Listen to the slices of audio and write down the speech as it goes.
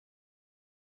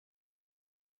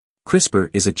CRISPR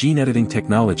is a gene editing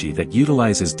technology that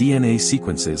utilizes DNA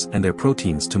sequences and their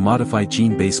proteins to modify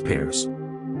gene base pairs.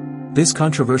 This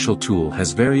controversial tool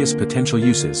has various potential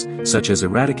uses, such as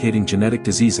eradicating genetic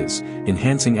diseases,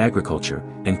 enhancing agriculture,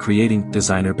 and creating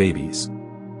designer babies.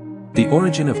 The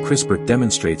origin of CRISPR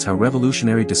demonstrates how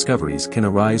revolutionary discoveries can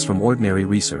arise from ordinary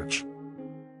research.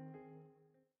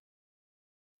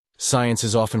 Science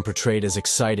is often portrayed as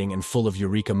exciting and full of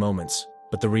eureka moments,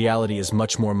 but the reality is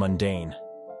much more mundane.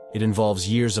 It involves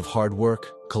years of hard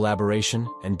work, collaboration,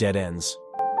 and dead ends.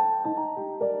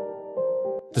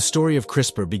 The story of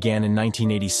CRISPR began in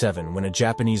 1987 when a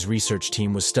Japanese research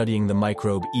team was studying the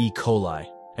microbe E. coli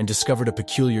and discovered a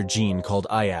peculiar gene called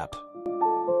IAP.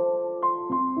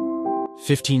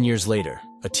 15 years later,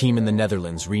 a team in the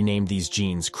Netherlands renamed these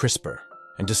genes CRISPR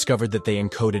and discovered that they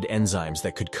encoded enzymes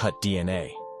that could cut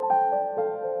DNA.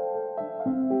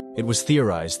 It was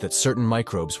theorized that certain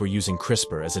microbes were using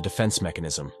CRISPR as a defense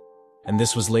mechanism, and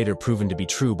this was later proven to be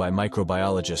true by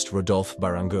microbiologist Rodolphe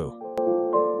Barangou.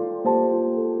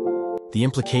 The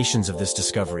implications of this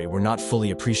discovery were not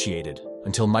fully appreciated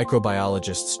until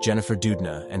microbiologists Jennifer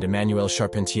Doudna and Emmanuel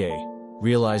Charpentier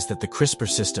realized that the CRISPR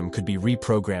system could be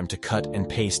reprogrammed to cut and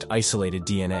paste isolated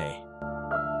DNA.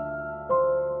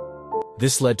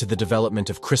 This led to the development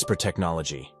of CRISPR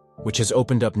technology, which has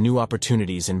opened up new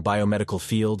opportunities in biomedical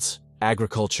fields,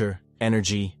 agriculture,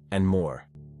 energy, and more.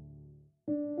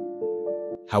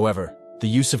 However, the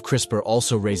use of CRISPR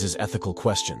also raises ethical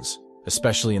questions,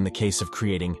 especially in the case of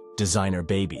creating designer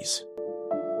babies.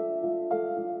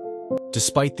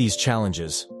 Despite these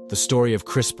challenges, the story of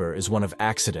CRISPR is one of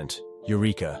accident,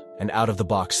 eureka, and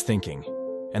out-of-the-box thinking,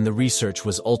 and the research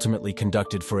was ultimately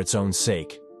conducted for its own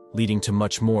sake, leading to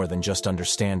much more than just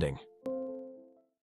understanding.